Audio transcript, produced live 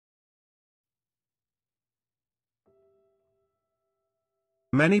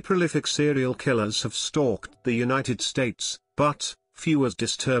Many prolific serial killers have stalked the United States, but few as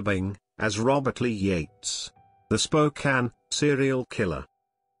disturbing as Robert Lee Yates, the Spokane serial killer.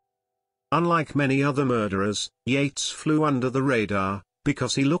 Unlike many other murderers, Yates flew under the radar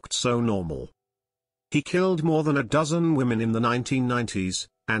because he looked so normal. He killed more than a dozen women in the 1990s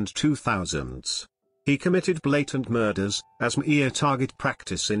and 2000s. He committed blatant murders as mere target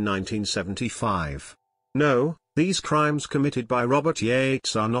practice in 1975. No, these crimes committed by Robert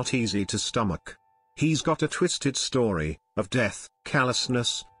Yates are not easy to stomach. He's got a twisted story of death,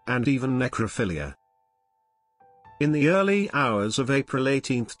 callousness, and even necrophilia. In the early hours of April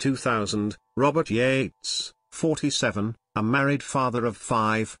 18, 2000, Robert Yates, 47, a married father of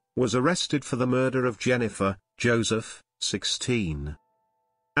 5, was arrested for the murder of Jennifer Joseph, 16.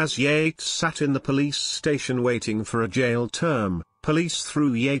 As Yates sat in the police station waiting for a jail term, police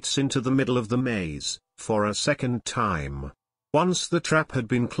threw Yates into the middle of the maze for a second time. Once the trap had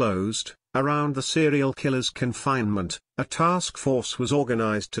been closed, around the serial killer's confinement, a task force was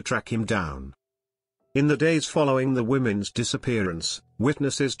organized to track him down. In the days following the women's disappearance,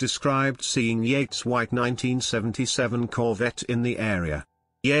 witnesses described seeing Yates' white 1977 Corvette in the area.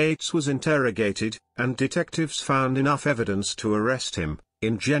 Yates was interrogated, and detectives found enough evidence to arrest him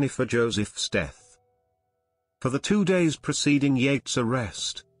in Jennifer Joseph's death. For the 2 days preceding Yates'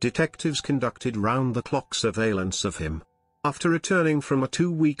 arrest, detectives conducted round-the-clock surveillance of him, after returning from a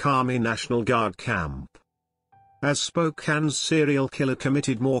 2-week Army National Guard camp. As Spokane's serial killer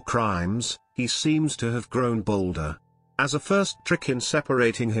committed more crimes, he seems to have grown bolder. As a first trick in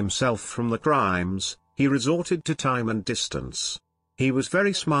separating himself from the crimes, he resorted to time and distance. He was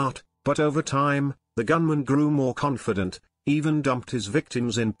very smart, but over time, the gunman grew more confident, even dumped his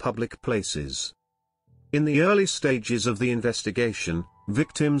victims in public places. In the early stages of the investigation,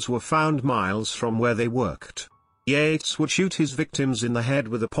 victims were found miles from where they worked. Yates would shoot his victims in the head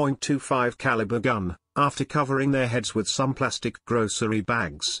with a .25 caliber gun, after covering their heads with some plastic grocery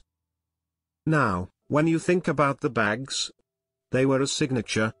bags. Now, when you think about the bags, they were a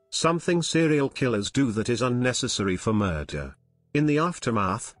signature, something serial killers do that is unnecessary for murder. In the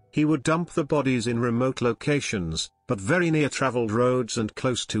aftermath, he would dump the bodies in remote locations, but very near traveled roads and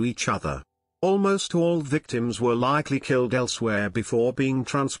close to each other. Almost all victims were likely killed elsewhere before being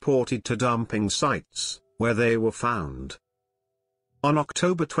transported to dumping sites, where they were found. On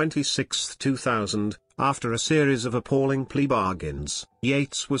October 26, 2000, after a series of appalling plea bargains,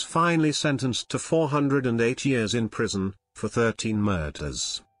 Yates was finally sentenced to 408 years in prison, for 13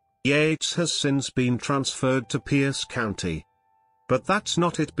 murders. Yates has since been transferred to Pierce County. But that's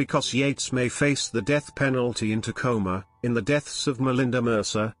not it, because Yates may face the death penalty in Tacoma, in the deaths of Melinda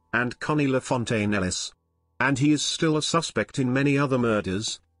Mercer and Connie LaFontaine Ellis. And he is still a suspect in many other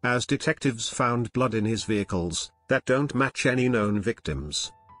murders, as detectives found blood in his vehicles that don't match any known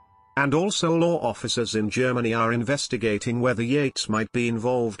victims. And also law officers in Germany are investigating whether Yates might be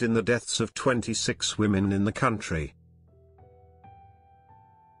involved in the deaths of 26 women in the country.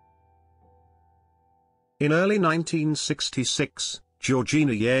 In early 1966,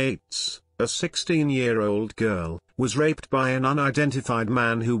 Georgina Yates, a 16-year-old girl, was raped by an unidentified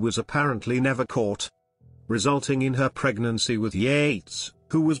man who was apparently never caught, resulting in her pregnancy with Yates,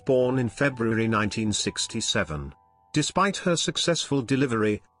 who was born in February 1967. Despite her successful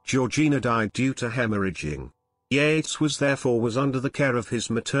delivery, Georgina died due to hemorrhaging. Yates was under the care of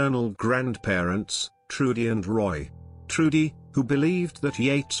his maternal grandparents, Trudy and Roy. Trudy, who believed that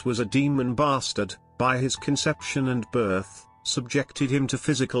Yates was a demon bastard, by his conception and birth, subjected him to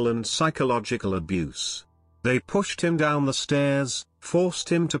physical and psychological abuse. They pushed him down the stairs, forced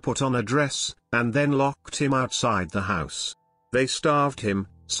him to put on a dress, and then locked him outside the house. They starved him,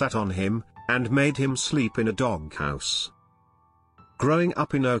 sat on him, and made him sleep in a doghouse. Growing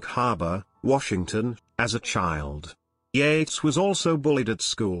up in Oak Harbor, Washington, as a child, Yates was also bullied at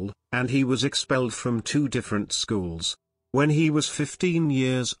school, and he was expelled from 2 different schools. When he was 15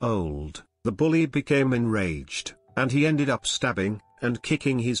 years old, the bully became enraged, and he ended up stabbing and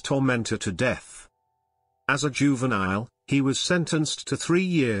kicking his tormentor to death. As a juvenile, he was sentenced to 3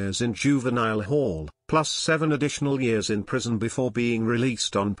 years in juvenile hall, plus 7 additional years in prison before being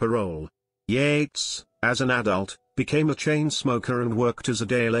released on parole. Yates, as an adult, became a chain smoker and worked as a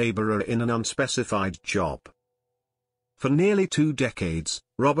day laborer in an unspecified job. For nearly 2 decades,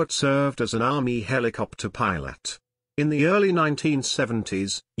 Robert served as an Army helicopter pilot. In the early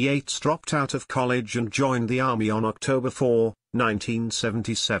 1970s, Yates dropped out of college and joined the Army on October 4,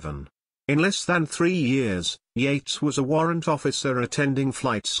 1977. In less than 3 years, Yates was a warrant officer attending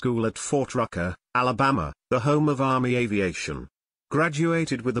flight school at Fort Rucker, Alabama, the home of Army aviation.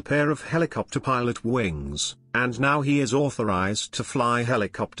 graduated with a pair of helicopter pilot wings, and now he is authorized to fly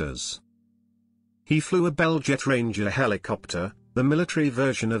helicopters. He flew a Bell Jet Ranger helicopter, the military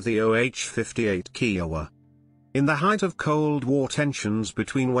version of the OH-58 Kiowa. In the height of Cold War tensions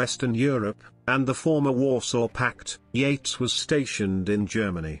between Western Europe and the former Warsaw Pact, Yates was stationed in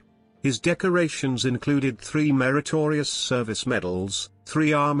Germany. His decorations included 3 Meritorious Service Medals,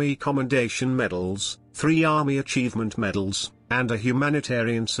 3 Army Commendation Medals, 3 Army Achievement Medals, and a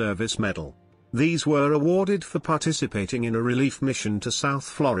Humanitarian Service Medal. These were awarded for participating in a relief mission to South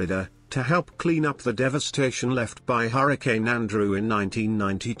Florida, to help clean up the devastation left by Hurricane Andrew in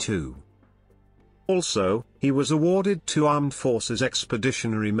 1992. Also, he was awarded 2 Armed Forces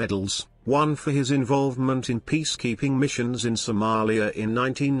Expeditionary Medals, one for his involvement in peacekeeping missions in Somalia in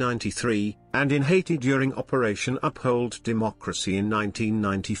 1993, and in Haiti during Operation Uphold Democracy in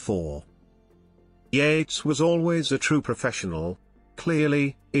 1994. Yates was always a true professional.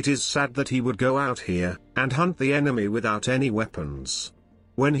 Clearly, it is sad that he would go out here and hunt the enemy without any weapons.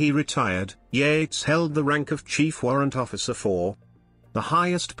 When he retired, Yates held the rank of Chief Warrant Officer 4, the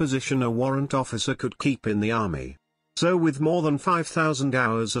highest position a warrant officer could keep in the Army. So with more than 5,000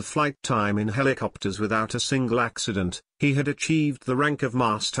 hours of flight time in helicopters without a single accident, he had achieved the rank of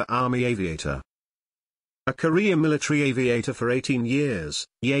Master Army Aviator. A career military aviator for 18 years,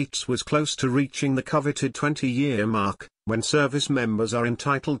 Yates was close to reaching the coveted 20-year mark, when service members are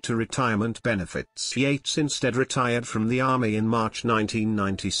entitled to retirement benefits. Yates instead retired from the Army in March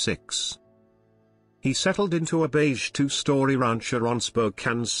 1996. He settled into a beige 2-story rancher on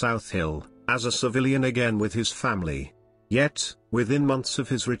Spokane's South Hill, as a civilian again with his family. Yet, within months of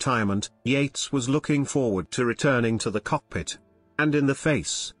his retirement, Yates was looking forward to returning to the cockpit. And in the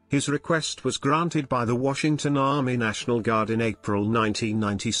face, his request was granted by the Washington Army National Guard in April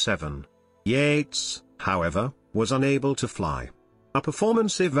 1997. Yates, however, was unable to fly. A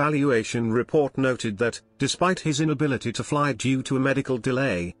performance evaluation report noted that, despite his inability to fly due to a medical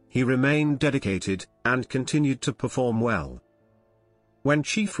delay, he remained dedicated, and continued to perform well. When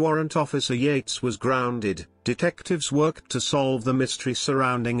Chief Warrant Officer Yates was grounded, detectives worked to solve the mystery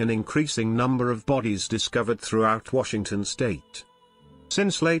surrounding an increasing number of bodies discovered throughout Washington state.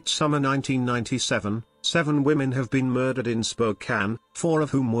 Since late summer 1997, 7 women have been murdered in Spokane, 4 of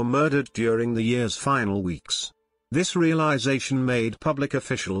whom were murdered during the year's final weeks. This realization made public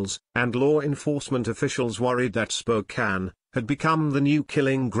officials and law enforcement officials worried that Spokane had become the new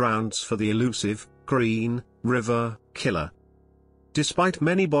killing grounds for the elusive Green River Killer. Despite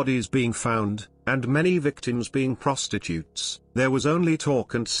many bodies being found, and many victims being prostitutes, there was only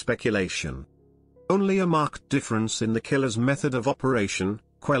talk and speculation. Only a marked difference in the killer's method of operation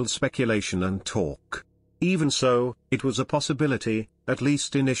quelled speculation and talk. Even so, it was a possibility, at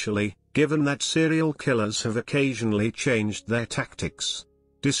least initially, given that serial killers have occasionally changed their tactics.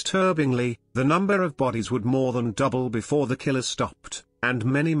 Disturbingly, the number of bodies would more than double before the killer stopped, and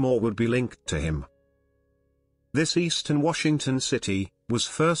many more would be linked to him. This eastern Washington city was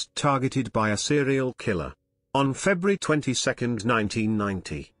first targeted by a serial killer on February 22,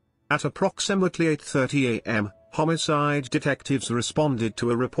 1990. At approximately 8:30 a.m., homicide detectives responded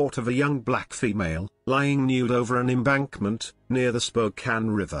to a report of a young black female lying nude over an embankment near the Spokane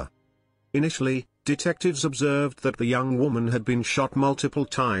River. Initially, detectives observed that the young woman had been shot multiple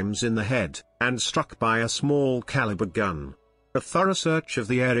times in the head and struck by a small caliber gun. A thorough search of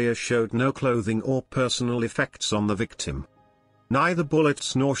the area showed no clothing or personal effects on the victim. Neither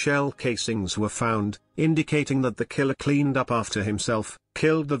bullets nor shell casings were found, indicating that the killer cleaned up after himself,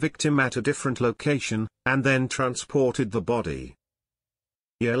 killed the victim at a different location, and then transported the body.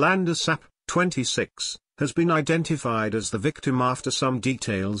 Yolanda Sapp, 26, has been identified as the victim after some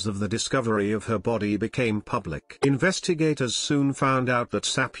details of the discovery of her body became public. Investigators soon found out that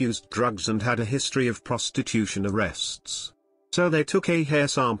Sapp used drugs and had a history of prostitution arrests. So they took a hair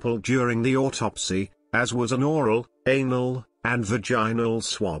sample during the autopsy, as was an oral, anal, and vaginal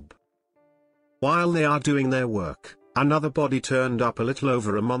swab. While they are doing their work, another body turned up a little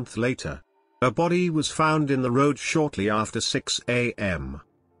over a month later. A body was found in the road shortly after 6 a.m.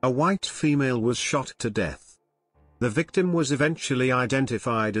 A white female was shot to death. The victim was eventually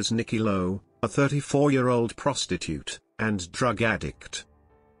identified as Nikki Lowe, a 34-year-old prostitute and drug addict.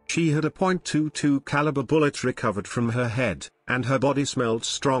 She had a .22 caliber bullet recovered from her head, and her body smelled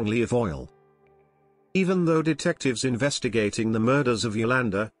strongly of oil. Even though detectives investigating the murders of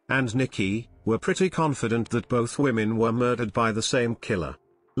Yolanda and Nikki were pretty confident that both women were murdered by the same killer,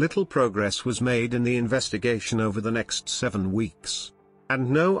 little progress was made in the investigation over the next 7 weeks. And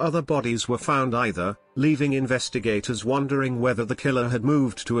no other bodies were found either, leaving investigators wondering whether the killer had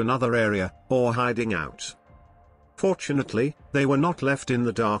moved to another area or hiding out. Fortunately, they were not left in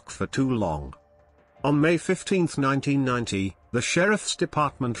the dark for too long. On May 15, 1990, the Sheriff's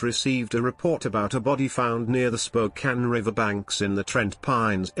Department received a report about a body found near the Spokane riverbanks in the Trent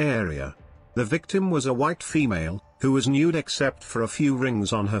Pines area. The victim was a white female, who was nude except for a few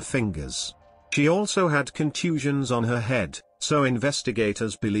rings on her fingers. She also had contusions on her head, so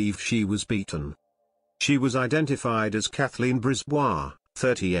investigators believe she was beaten. She was identified as Kathleen Brisbois,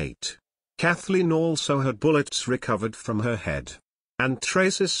 38. Kathleen also had bullets recovered from her head. And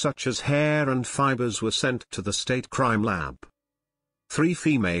traces such as hair and fibers were sent to the state crime lab. 3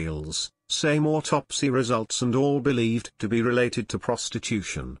 females, same autopsy results and all believed to be related to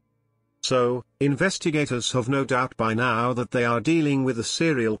prostitution. So, investigators have no doubt by now that they are dealing with a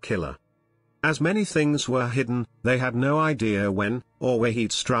serial killer. As many things were hidden, they had no idea when, or where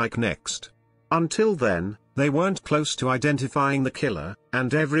he'd strike next. Until then, they weren't close to identifying the killer,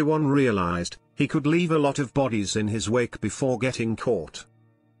 and everyone realized he could leave a lot of bodies in his wake before getting caught.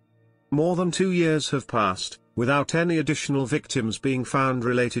 More than 2 years have passed, without any additional victims being found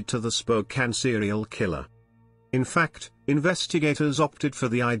related to the Spokane serial killer. In fact, investigators opted for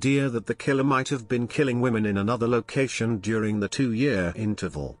the idea that the killer might have been killing women in another location during the 2-year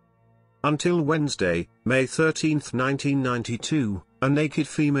interval. Until Wednesday, May 13, 1992, a naked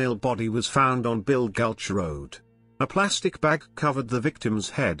female body was found on Bill Gulch Road. A plastic bag covered the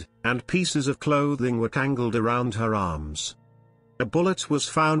victim's head, and pieces of clothing were tangled around her arms. A bullet was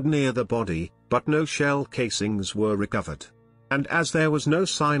found near the body, but no shell casings were recovered. And as there was no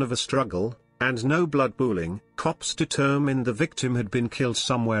sign of a struggle, and no blood pooling, cops determined the victim had been killed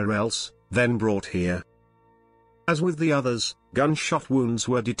somewhere else, then brought here. As with the others, gunshot wounds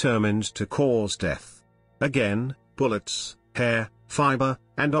were determined to cause death. Again, bullets, hair, fiber,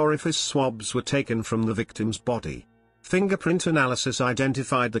 and orifice swabs were taken from the victim's body. Fingerprint analysis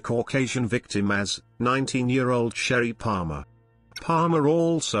identified the Caucasian victim as 19-year-old Sherry Palmer. Palmer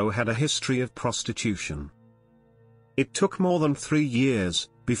also had a history of prostitution. It took more than 3 years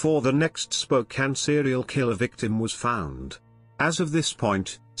before the next Spokane serial killer victim was found. As of this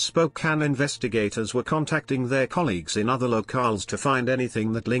point, Spokane investigators were contacting their colleagues in other locales to find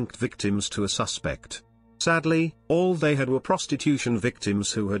anything that linked victims to a suspect. Sadly, all they had were prostitution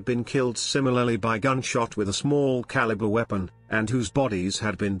victims who had been killed similarly by gunshot with a small caliber weapon, and whose bodies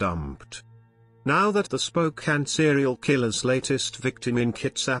had been dumped. Now that the Spokane serial killer's latest victim in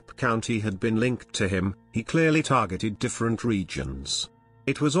Kitsap County had been linked to him, he clearly targeted different regions.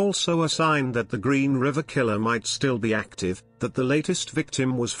 It was also a sign that the Green River Killer might still be active, that the latest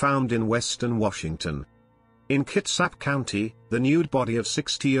victim was found in western Washington. In Kitsap County, the nude body of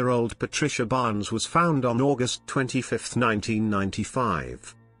 60-year-old Patricia Barnes was found on August 25,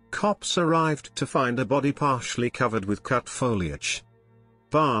 1995. Cops arrived to find a body partially covered with cut foliage.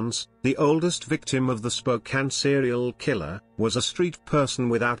 Barnes, the oldest victim of the Spokane serial killer, was a street person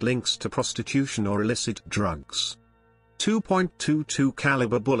without links to prostitution or illicit drugs. 2.22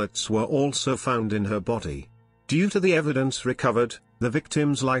 caliber bullets were also found in her body. Due to the evidence recovered, the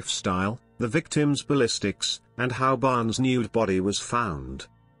victim's lifestyle, the victim's ballistics, and how Barnes' nude body was found.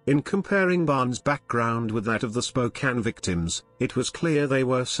 In comparing Barnes' background with that of the Spokane victims, it was clear they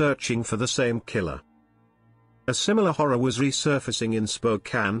were searching for the same killer. A similar horror was resurfacing in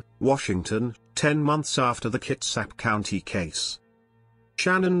Spokane, Washington, 10 months after the Kitsap County case.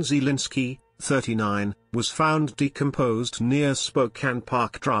 Shannon Zielinski, 39, was found decomposed near Spokane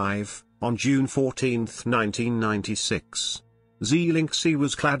Park Drive, on June 14, 1996. Zielinski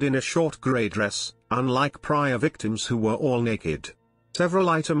was clad in a short gray dress, unlike prior victims who were all naked. Several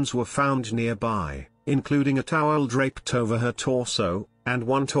items were found nearby, including a towel draped over her torso, and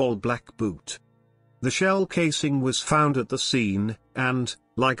one tall black boot. The shell casing was found at the scene, and,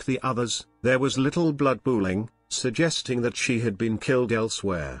 like the others, there was little blood pooling, suggesting that she had been killed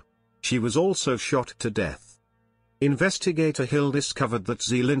elsewhere. She was also shot to death. Investigator Hill discovered that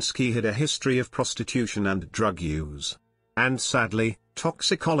Zielinski had a history of prostitution and drug use. And sadly,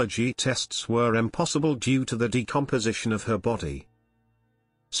 toxicology tests were impossible due to the decomposition of her body.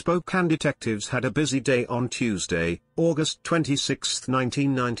 Spokane detectives had a busy day on Tuesday, August 26,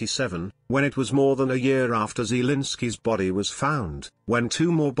 1997, when it was more than a year after Zielinski's body was found, when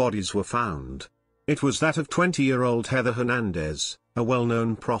 2 more bodies were found. It was that of 20-year-old Heather Hernandez, a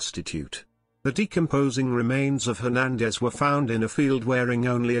well-known prostitute. The decomposing remains of Hernandez were found in a field wearing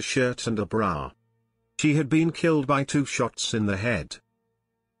only a shirt and a bra. She had been killed by 2 shots in the head.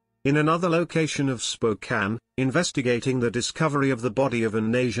 In another location of Spokane, investigating the discovery of the body of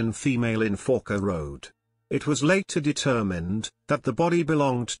an Asian female in Forker Road. It was later determined that the body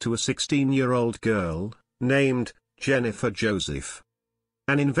belonged to a 16-year-old girl, named Jennifer Joseph.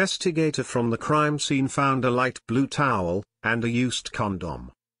 An investigator from the crime scene found a light blue towel and a used condom.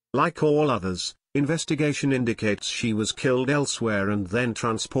 Like all others, investigation indicates she was killed elsewhere and then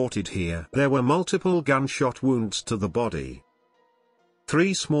transported here. There were multiple gunshot wounds to the body.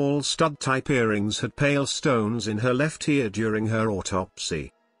 3 small stud-type earrings had pale stones in her left ear during her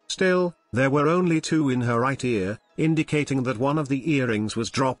autopsy. Still, there were only 2 in her right ear, indicating that one of the earrings was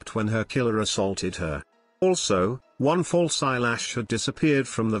dropped when her killer assaulted her. Also, 1 false eyelash had disappeared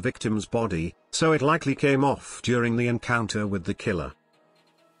from the victim's body, so it likely came off during the encounter with the killer.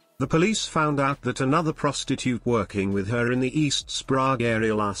 The police found out that another prostitute working with her in the East Sprague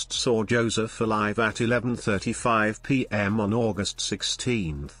area last saw Joseph alive at 11:35 p.m. on August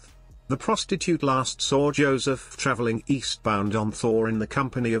 16. The prostitute last saw Joseph traveling eastbound on Thor in the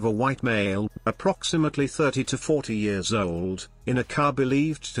company of a white male, approximately 30 to 40 years old, in a car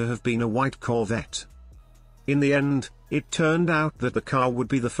believed to have been a white Corvette. In the end, it turned out that the car would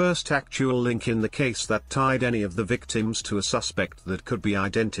be the first actual link in the case that tied any of the victims to a suspect that could be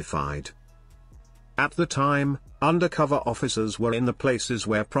identified. At the time, undercover officers were in the places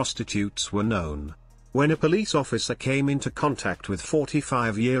where prostitutes were known. When a police officer came into contact with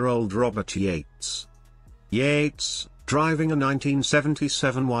 45-year-old Robert Yates. Yates, driving a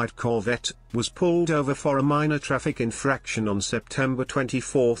 1977 white Corvette, was pulled over for a minor traffic infraction on September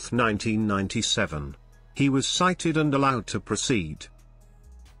 24, 1997. He was cited and allowed to proceed.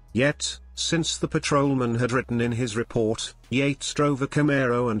 Yet, since the patrolman had written in his report, Yates drove a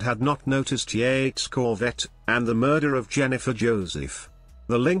Camaro and had not noticed Yates' Corvette, and the murder of Jennifer Joseph.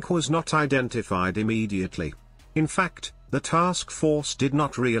 The link was not identified immediately. In fact, the task force did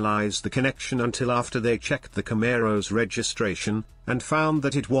not realize the connection until after they checked the Camaro's registration, and found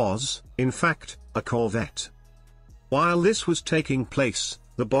that it was, in fact, a Corvette. While this was taking place,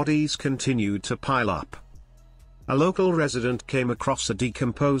 the bodies continued to pile up. A local resident came across a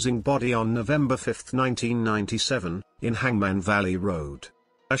decomposing body on November 5, 1997, in Hangman Valley Road.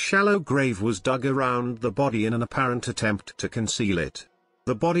 A shallow grave was dug around the body in an apparent attempt to conceal it.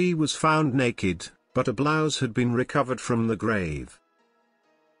 The body was found naked, but a blouse had been recovered from the grave.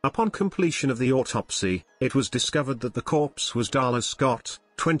 Upon completion of the autopsy, it was discovered that the corpse was Darla Scott,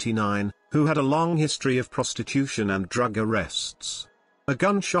 29, who had a long history of prostitution and drug arrests. A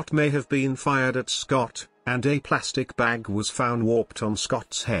gunshot may have been fired at Scott, and a plastic bag was found warped on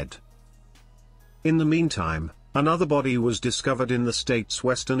Scott's head. In the meantime, another body was discovered in the state's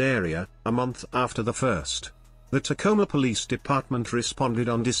western area, a month after the first. The Tacoma Police Department responded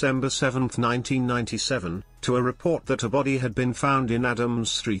on December 7, 1997, to a report that a body had been found in Adams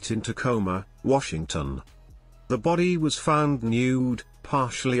Street in Tacoma, Washington. The body was found nude,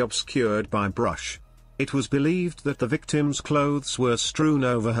 partially obscured by brush. It was believed that the victim's clothes were strewn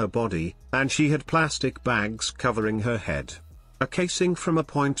over her body, and she had plastic bags covering her head. A casing from a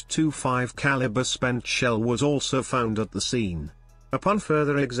 .25 caliber spent shell was also found at the scene. Upon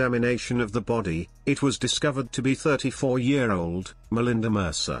further examination of the body, it was discovered to be 34-year-old Melinda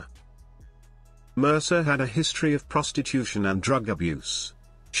Mercer. Mercer had a history of prostitution and drug abuse.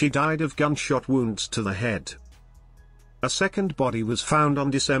 She died of gunshot wounds to the head. A second body was found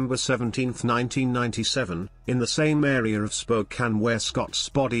on December 17, 1997, in the same area of Spokane where Scott's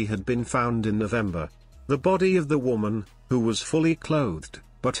body had been found in November. The body of the woman, who was fully clothed,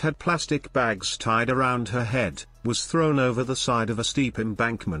 but had plastic bags tied around her head, was thrown over the side of a steep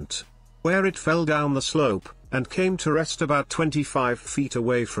embankment, where it fell down the slope, and came to rest about 25 feet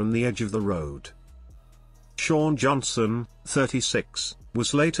away from the edge of the road. Shawn Johnson, 36,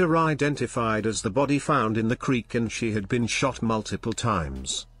 was later identified as the body found in the creek, and she had been shot multiple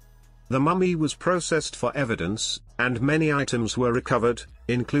times. The mummy was processed for evidence, and many items were recovered,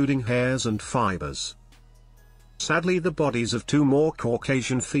 including hairs and fibers. Sadly, the bodies of 2 more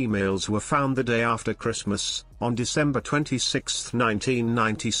Caucasian females were found the day after Christmas, on December 26,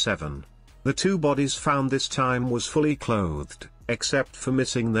 1997. The 2 bodies found this time was fully clothed, except for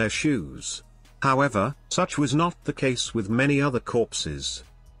missing their shoes. However, such was not the case with many other corpses.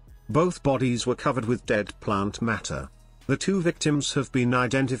 Both bodies were covered with dead plant matter. The 2 victims have been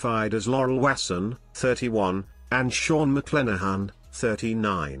identified as Laurel Wasson, 31, and Sean McClenahan,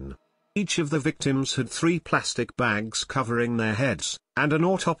 39. Each of the victims had 3 plastic bags covering their heads, and an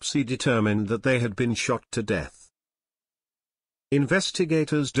autopsy determined that they had been shot to death.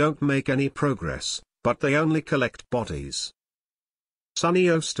 Investigators don't make any progress, but they only collect bodies. Sunny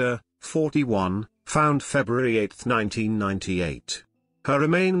Oster, 41, found February 8, 1998. Her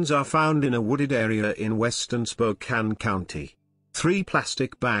remains are found in a wooded area in western Spokane County. 3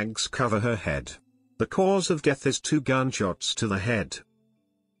 plastic bags cover her head. The cause of death is 2 gunshots to the head.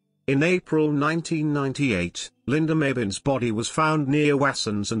 In April 1998, Linda Mabin's body was found near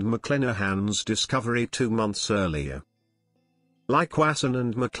Wasson's and McClenahan's discovery 2 months earlier. Like Wasson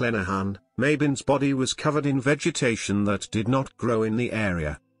and McClenahan, Mabin's body was covered in vegetation that did not grow in the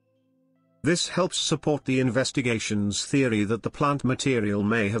area. This helps support the investigation's theory that the plant material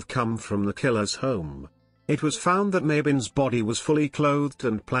may have come from the killer's home. It was found that Mabin's body was fully clothed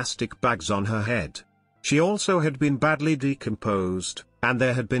and plastic bags on her head. She also had been badly decomposed, and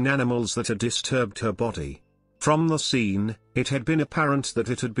there had been animals that had disturbed her body. From the scene, it had been apparent that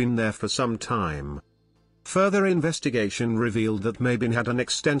it had been there for some time. Further investigation revealed that Mabin had an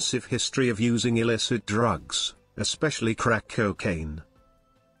extensive history of using illicit drugs, especially crack cocaine.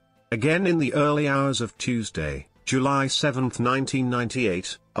 Again in the early hours of Tuesday, July 7,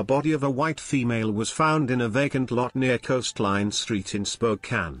 1998, a body of a white female was found in a vacant lot near Coastline Street in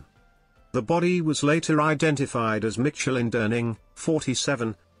Spokane. The body was later identified as Michelin Durning,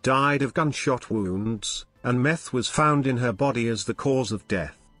 47, died of gunshot wounds, and meth was found in her body as the cause of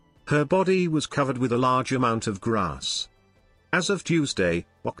death. Her body was covered with a large amount of grass. As of Tuesday,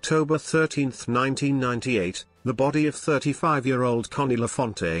 October 13, 1998, the body of 35-year-old Connie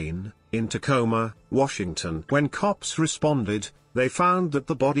LaFontaine, in Tacoma, Washington. When cops responded, they found that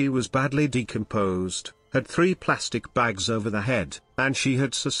the body was badly decomposed, had 3 plastic bags over the head, and she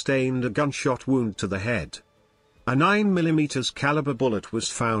had sustained a gunshot wound to the head. A 9mm caliber bullet was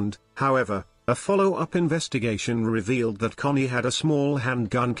found. However, a follow-up investigation revealed that Connie had a small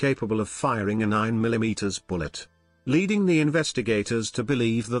handgun capable of firing a 9mm bullet, leading the investigators to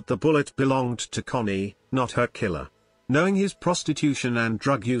believe that the bullet belonged to Connie, not her killer. Knowing his prostitution and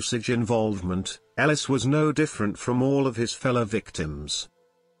drug usage involvement, Ellis was no different from all of his fellow victims.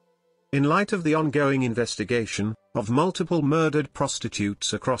 In light of the ongoing investigation of multiple murdered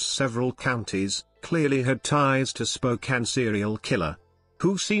prostitutes across several counties, clearly had ties to Spokane serial killer,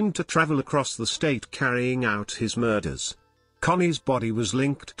 who seemed to travel across the state carrying out his murders. Connie's body was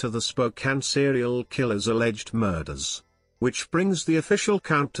linked to the Spokane serial killer's alleged murders, which brings the official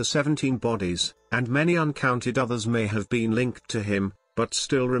count to 17 bodies, and many uncounted others may have been linked to him, but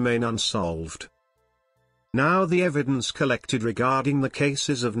still remain unsolved. Now the evidence collected regarding the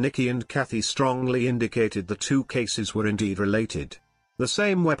cases of Nikki and Kathy strongly indicated the 2 cases were indeed related. The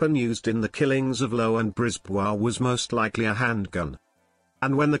same weapon used in the killings of Lowe and Brisbois was most likely a handgun.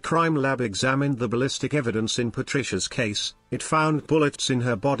 And when the crime lab examined the ballistic evidence in Patricia's case, it found bullets in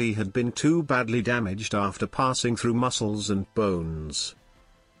her body had been too badly damaged after passing through muscles and bones.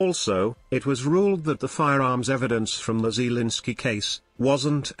 Also, it was ruled that the firearms evidence from the Zielinski case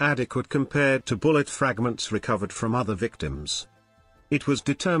wasn't adequate compared to bullet fragments recovered from other victims. It was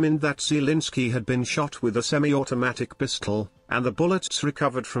determined that Zielinski had been shot with a semi-automatic pistol, and the bullets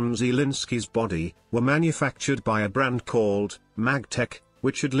recovered from Zielinski's body were manufactured by a brand called Magtech,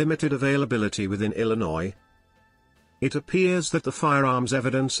 which had limited availability within Illinois. It appears that the firearms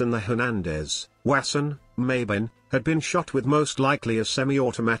evidence in the Hernandez, Wasson, Mabin, had been shot with most likely a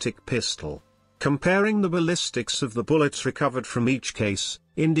semi-automatic pistol. Comparing the ballistics of the bullets recovered from each case,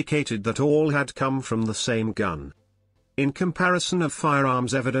 indicated that all had come from the same gun. In comparison of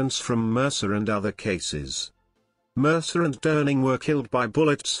firearms evidence from Mercer and other cases, Mercer and Durning were killed by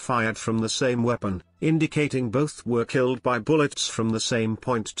bullets fired from the same weapon, indicating both were killed by bullets from the same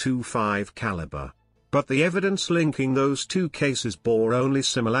 .25 caliber. But the evidence linking those 2 cases bore only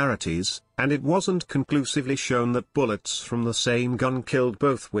similarities, and it wasn't conclusively shown that bullets from the same gun killed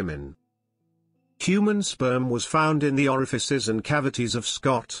both women. Human sperm was found in the orifices and cavities of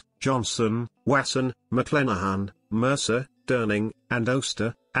Scott, Johnson, Wasson, McClenahan, Mercer, Durning, and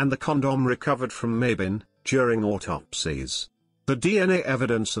Oster, and the condom recovered from Mabin during autopsies. The DNA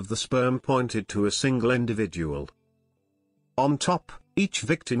evidence of the sperm pointed to a single individual. On top, each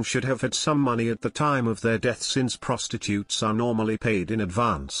victim should have had some money at the time of their death, since prostitutes are normally paid in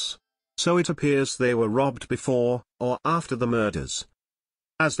advance. So it appears they were robbed before or after the murders.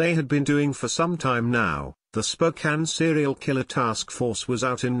 As they had been doing for some time now, the Spokane Serial Killer Task Force was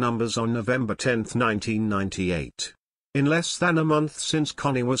out in numbers on November 10, 1998. In less than a month since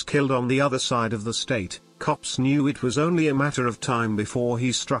Connie was killed on the other side of the state, cops knew it was only a matter of time before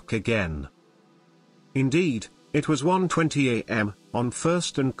he struck again. Indeed, it was 1:20 a.m., on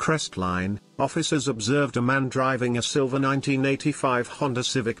 1st and Crest Line, officers observed a man driving a silver 1985 Honda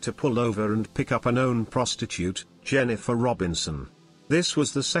Civic to pull over and pick up a known prostitute, Jennifer Robinson. This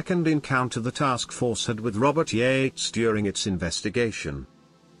was the second encounter the task force had with Robert Yates during its investigation.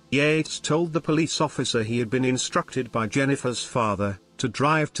 Yates told the police officer he had been instructed by Jennifer's father to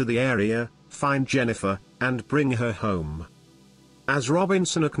drive to the area, find Jennifer, and bring her home. As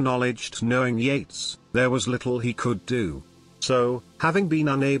Robinson acknowledged knowing Yates, there was little he could do. So, having been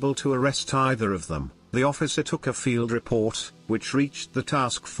unable to arrest either of them, the officer took a field report, which reached the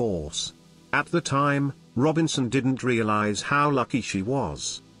task force. At the time, Robinson didn't realize how lucky she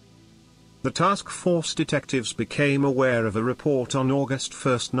was. The task force detectives became aware of a report on August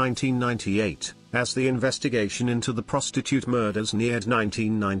 1, 1998, as the investigation into the prostitute murders neared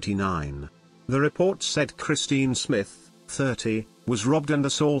 1999. The report said Christine Smith, 30, was robbed and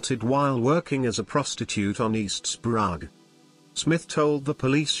assaulted while working as a prostitute on East Sprague. Smith told the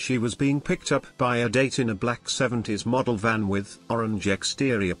police she was being picked up by a date in a black 70s model van with orange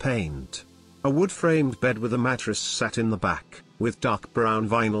exterior paint. A wood-framed bed with a mattress sat in the back, with dark brown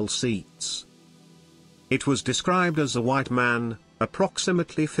vinyl seats. It was described as a white man,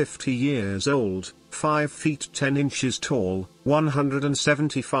 approximately 50 years old, 5 feet 10 inches tall,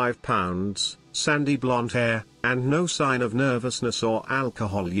 175 pounds, sandy blonde hair, and no sign of nervousness or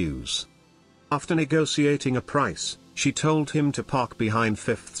alcohol use. After negotiating a price, she told him to park behind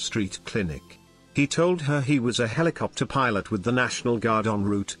 5th Street Clinic. He told her he was a helicopter pilot with the National Guard en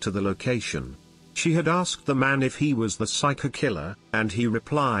route to the location. She had asked the man if he was the psycho killer, and he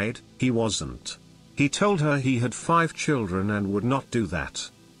replied, he wasn't. He told her he had 5 children and would not do that.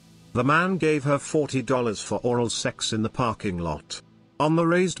 The man gave her $40 for oral sex in the parking lot. On the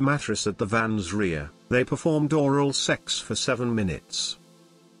raised mattress at the van's rear, they performed oral sex for 7 minutes.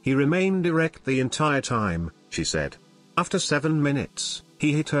 He remained erect the entire time, she said. After 7 minutes,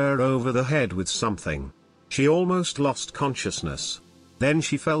 he hit her over the head with something. She almost lost consciousness. Then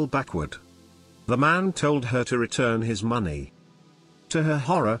she fell backward. The man told her to return his money. To her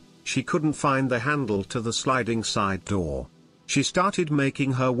horror, she couldn't find the handle to the sliding side door. She started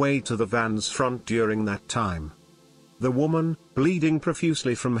making her way to the van's front during that time. The woman, bleeding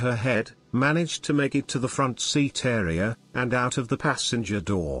profusely from her head, managed to make it to the front seat area, and out of the passenger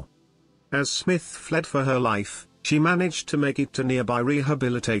door. As Smith fled for her life, she managed to make it to nearby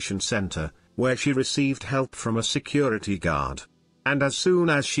rehabilitation center, where she received help from a security guard. And as soon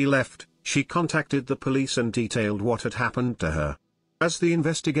as she left, she contacted the police and detailed what had happened to her. As the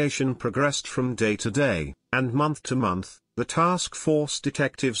investigation progressed from day to day, and month to month, the task force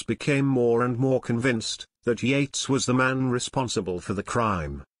detectives became more and more convinced that Yates was the man responsible for the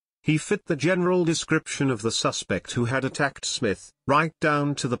crime. He fit the general description of the suspect who had attacked Smith, right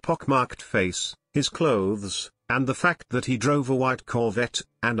down to the pockmarked face, his clothes, and the fact that he drove a white Corvette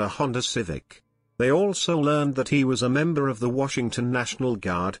and a Honda Civic. They also learned that he was a member of the Washington National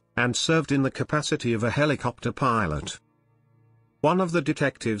Guard, and served in the capacity of a helicopter pilot. One of the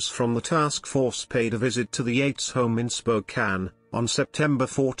detectives from the task force paid a visit to the Yates home in Spokane, on September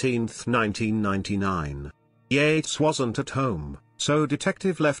 14, 1999. Yates wasn't at home, so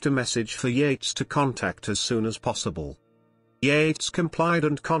detective left a message for Yates to contact as soon as possible. Yates complied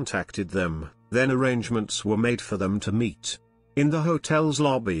and contacted them, then arrangements were made for them to meet. In the hotel's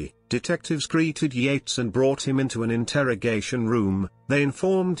lobby, detectives greeted Yates and brought him into an interrogation room. They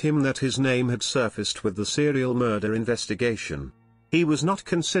informed him that his name had surfaced with the serial murder investigation. He was not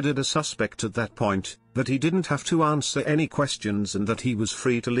considered a suspect at that point, that he didn't have to answer any questions and that he was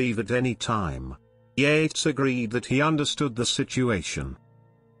free to leave at any time. Yates agreed that he understood the situation.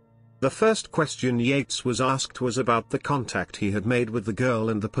 The first question Yates was asked was about the contact he had made with the girl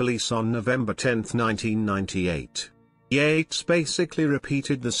and the police on November 10, 1998. Yates basically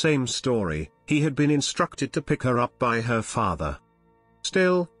repeated the same story. He had been instructed to pick her up by her father.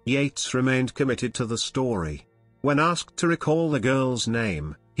 Still, Yates remained committed to the story. When asked to recall the girl's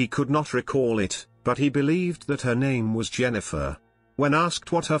name, he could not recall it, but he believed that her name was Jennifer. When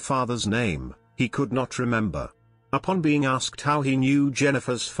asked what her father's name, he could not remember. Upon being asked how he knew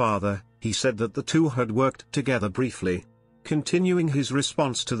Jennifer's father, he said that the two had worked together briefly. Continuing his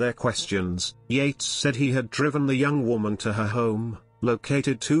response to their questions, Yates said he had driven the young woman to her home,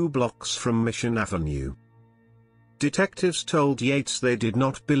 located 2 blocks from Mission Avenue. Detectives told Yates they did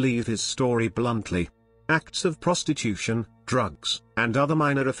not believe his story bluntly. Acts of prostitution, drugs, and other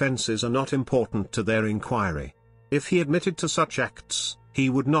minor offenses are not important to their inquiry. If he admitted to such acts, he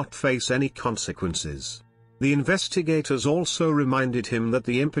would not face any consequences. The investigators also reminded him that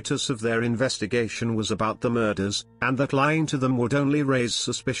the impetus of their investigation was about the murders, and that lying to them would only raise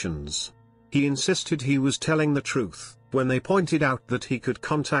suspicions. He insisted he was telling the truth, when they pointed out that he could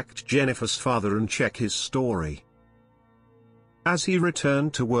contact Jennifer's father and check his story. As he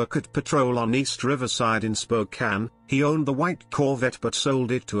returned to work at Patrol on East Riverside in Spokane, he owned the white Corvette but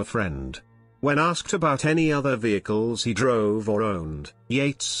sold it to a friend. When asked about any other vehicles he drove or owned,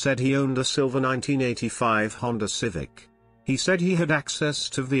 Yates said he owned a silver 1985 Honda Civic. He said he had access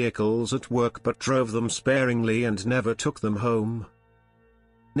to vehicles at work but drove them sparingly and never took them home.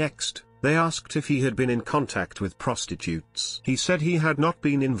 Next, They asked if he had been in contact with prostitutes. He said he had not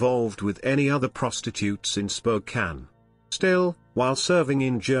been involved with any other prostitutes in Spokane. Still, while serving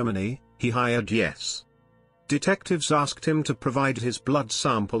in Germany, he hired Yes. Detectives asked him to provide his blood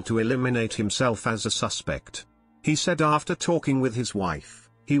sample to eliminate himself as a suspect. He said after talking with his wife,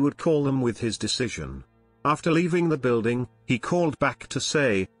 he would call them with his decision. After leaving the building, he called back to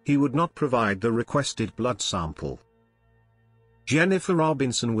say he would not provide the requested blood sample. Jennifer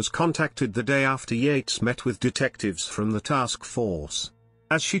Robinson was contacted the day after Yates met with detectives from the task force.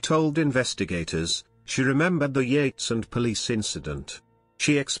 As she told investigators, she remembered the Yates and police incident.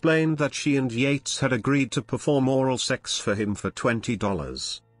 She explained that she and Yates had agreed to perform oral sex for him for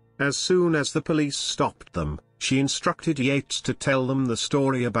 $20. As soon as the police stopped them, she instructed Yates to tell them the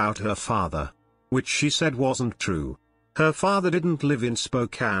story about her father, which she said wasn't true. Her father didn't live in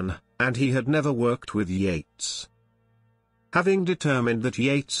Spokane, and he had never worked with Yates. Having determined that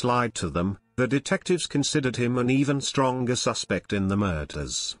Yates lied to them, the detectives considered him an even stronger suspect in the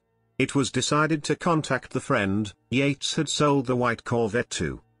murders. It was decided to contact the friend Yates had sold the white Corvette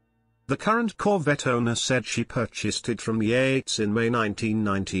to. The current Corvette owner said she purchased it from Yates in May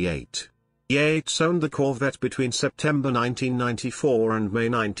 1998. Yates owned the Corvette between September 1994 and May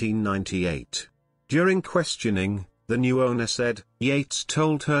 1998. During questioning, the new owner said Yates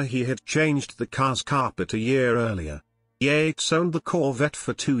told her he had changed the car's carpet a year earlier. Yates owned the Corvette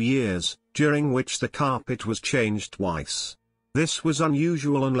for 2 years, during which the carpet was changed twice. This was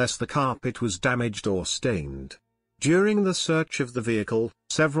unusual unless the carpet was damaged or stained. During the search of the vehicle,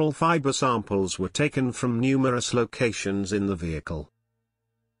 several fiber samples were taken from numerous locations in the vehicle.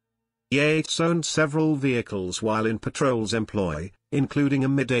 Yates owned several vehicles while in patrol's employ, including a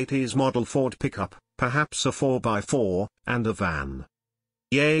mid-80s model Ford pickup, perhaps a 4x4, and a van.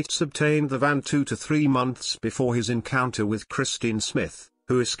 Yates obtained the van 2 to 3 months before his encounter with Christine Smith,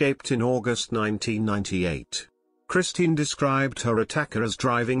 who escaped in August 1998. Christine described her attacker as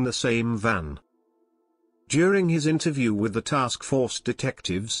driving the same van. During his interview with the task force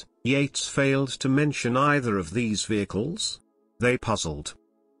detectives, Yates failed to mention either of these vehicles. They puzzled.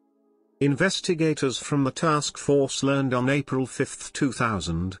 Investigators from the task force learned on April 5,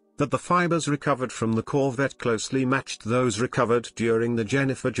 2000, that the fibers recovered from the Corvette closely matched those recovered during the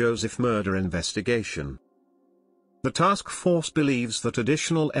Jennifer Joseph murder investigation. The task force believes that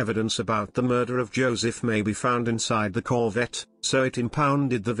additional evidence about the murder of Joseph may be found inside the Corvette, so it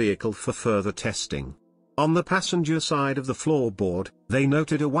impounded the vehicle for further testing. On the passenger side of the floorboard, they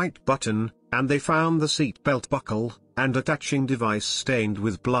noted a white button, and they found the seat belt buckle and attaching device stained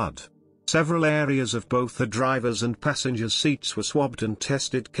with blood. Several areas of both the driver's and passenger's seats were swabbed and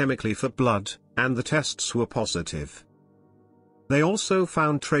tested chemically for blood, and the tests were positive. They also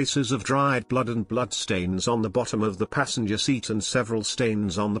found traces of dried blood and blood stains on the bottom of the passenger seat and several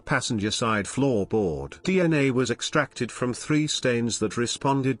stains on the passenger side floorboard. DNA was extracted from 3 stains that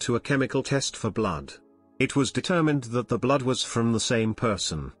responded to a chemical test for blood. It was determined that the blood was from the same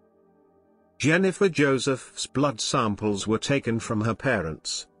person. Jennifer Joseph's blood samples were taken from her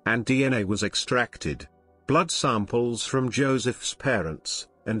parents, and DNA was extracted. Blood samples from Joseph's parents,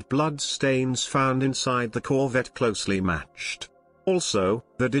 and blood stains found inside the Corvette closely matched. Also,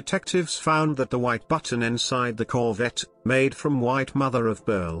 the detectives found that the white button inside the Corvette, made from white mother of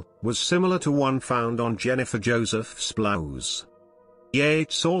pearl, was similar to one found on Jennifer Joseph's blouse.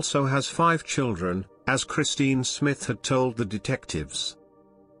 Yates also has 5 children, as Christine Smith had told the detectives.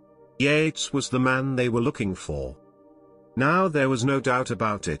 Yates was the man they were looking for. Now there was no doubt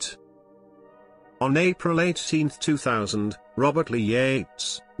about it. On April 18, 2000, Robert Lee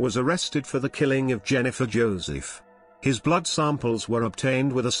Yates was arrested for the killing of Jennifer Joseph. His blood samples were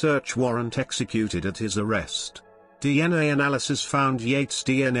obtained with a search warrant executed at his arrest. DNA analysis found Yates'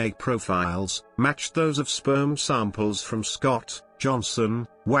 DNA profiles matched those of sperm samples from Scott, Johnson,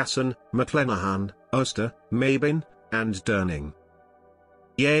 Wasson, McClenahan, Oster, Mabin, and Durning.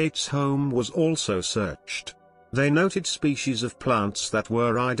 Yates' home was also searched. They noted species of plants that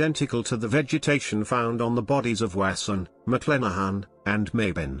were identical to the vegetation found on the bodies of Wasson, McClenahan, and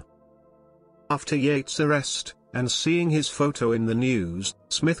Mabin. After Yates' arrest, and seeing his photo in the news,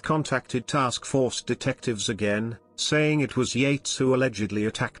 Smith contacted task force detectives again, saying it was Yates who allegedly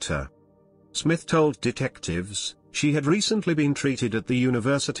attacked her. Smith told detectives she had recently been treated at the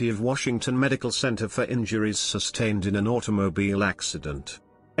University of Washington Medical Center for injuries sustained in an automobile accident.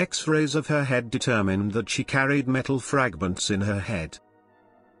 X-rays of her head determined that she carried metal fragments in her head.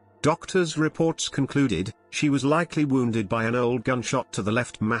 Doctors' reports concluded she was likely wounded by an old gunshot to the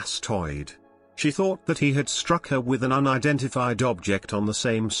left mastoid. She thought that he had struck her with an unidentified object on the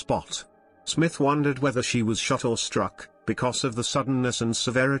same spot. Smith wondered whether she was shot or struck, because of the suddenness and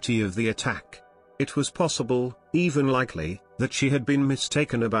severity of the attack. It was possible, even likely, that she had been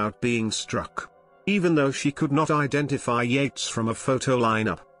mistaken about being struck. Even though she could not identify Yates from a photo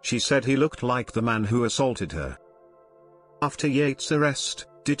lineup, she said he looked like the man who assaulted her. After Yates' arrest,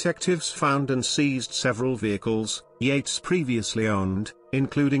 detectives found and seized several vehicles Yates previously owned,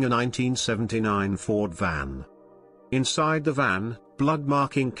 including a 1979 Ford van. Inside the van,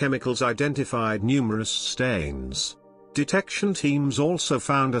 blood-marking chemicals identified numerous stains. Detection teams also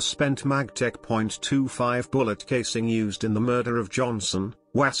found a spent Magtech .25 bullet casing used in the murder of Johnson,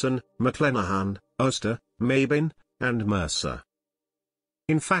 Wasson, McClenahan, Oster, Mabin, and Mercer.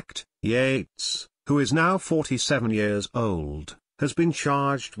 In fact, Yates, who is now 47 years old, has been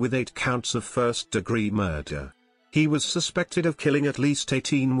charged with 8 counts of first-degree murder. He was suspected of killing at least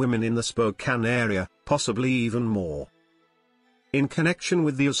 18 women in the Spokane area, possibly even more. In connection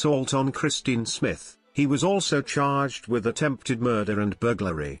with the assault on Christine Smith, he was also charged with attempted murder and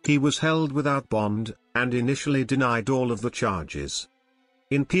burglary. He was held without bond, and initially denied all of the charges.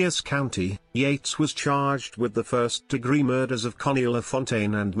 In Pierce County, Yates was charged with the first-degree murders of Connie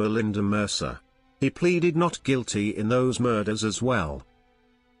LaFontaine and Melinda Mercer. He pleaded not guilty in those murders as well.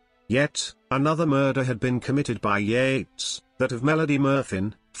 Yet, another murder had been committed by Yates, that of Melody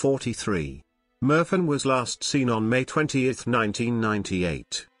Murfin, 43. Murfin was last seen on May 20,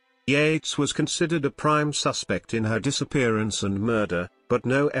 1998. Yates was considered a prime suspect in her disappearance and murder, but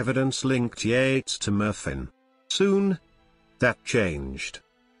no evidence linked Yates to Murfin. Soon, that changed.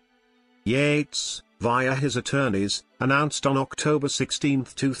 Yates, via his attorneys, announced on October 16,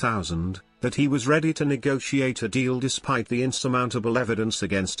 2000, that he was ready to negotiate a deal despite the insurmountable evidence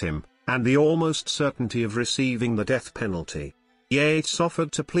against him, and the almost certainty of receiving the death penalty. Yates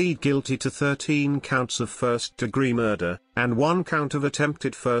offered to plead guilty to 13 counts of first-degree murder, and 1 count of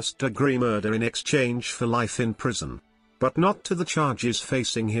attempted first-degree murder in exchange for life in prison. But not to the charges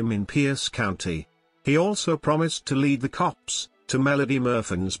facing him in Pierce County. He also promised to lead the cops to Melody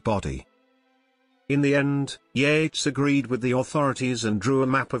Murfin's body. In the end, Yates agreed with the authorities and drew a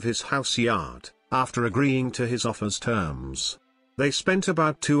map of his house yard, after agreeing to his offer's terms. They spent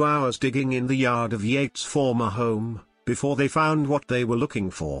about 2 hours digging in the yard of Yates' former home, before they found what they were looking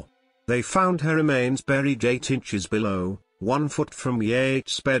for. They found her remains buried 8 inches below, 1 foot from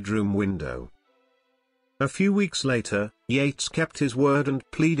Yates' bedroom window. A few weeks later, Yates kept his word and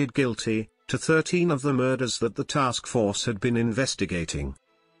pleaded guilty to 13 of the murders that the task force had been investigating.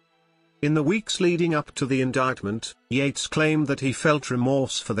 In the weeks leading up to the indictment, Yates claimed that he felt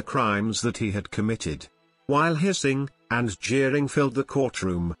remorse for the crimes that he had committed. While hissing and jeering filled the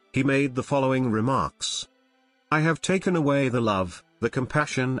courtroom, he made the following remarks. "I have taken away the love, the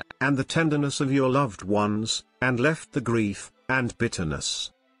compassion, and the tenderness of your loved ones, and left the grief and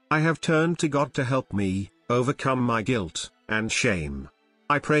bitterness. I have turned to God to help me overcome my guilt and shame.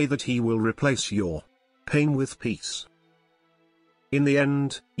 I pray that He will replace your pain with peace." In the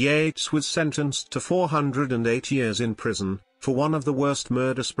end, Yates was sentenced to 408 years in prison, for one of the worst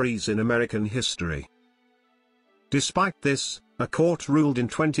murder sprees in American history. Despite this, a court ruled in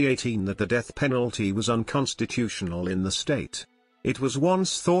 2018 that the death penalty was unconstitutional in the state. It was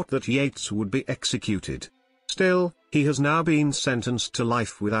once thought that Yates would be executed. Still, he has now been sentenced to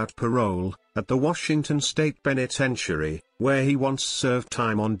life without parole, at the Washington State Penitentiary, where he once served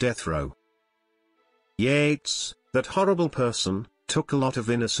time on death row. Yates, that horrible person, took a lot of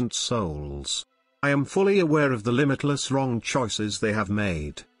innocent souls. I am fully aware of the limitless wrong choices they have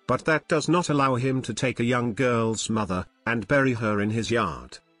made, but that does not allow him to take a young girl's mother, and bury her in his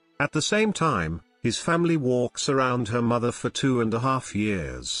yard. At the same time, his family walks around her mother for 2.5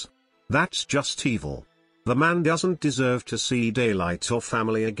 years. That's just evil. The man doesn't deserve to see daylight or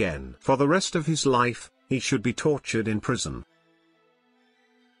family again. For the rest of his life, he should be tortured in prison.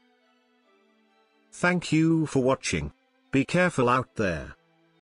 Thank you for watching. Be careful out there.